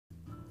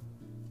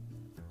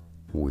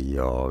We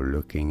are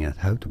looking at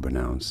how to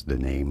pronounce the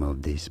name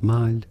of this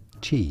mild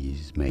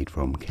cheese made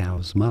from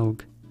cow's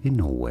milk in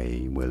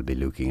Norway. We'll be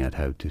looking at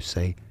how to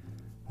say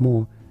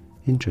more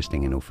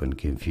interesting and often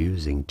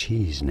confusing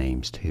cheese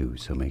names too,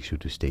 so make sure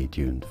to stay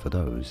tuned for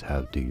those.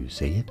 How do you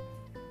say it?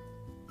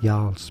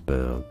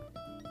 Jarlsberg,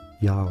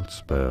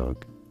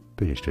 Jarlsberg.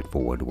 Pretty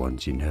straightforward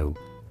once you know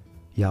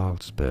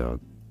Jarlsberg,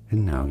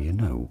 and now you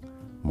know.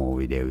 More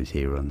videos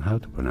here on how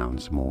to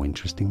pronounce more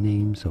interesting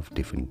names of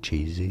different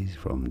cheeses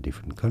from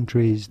different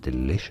countries,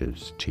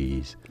 delicious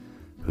cheese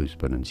whose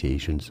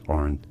pronunciations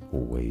aren't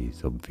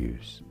always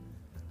obvious.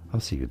 I'll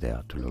see you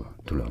there to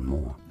learn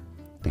more.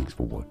 Thanks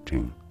for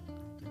watching.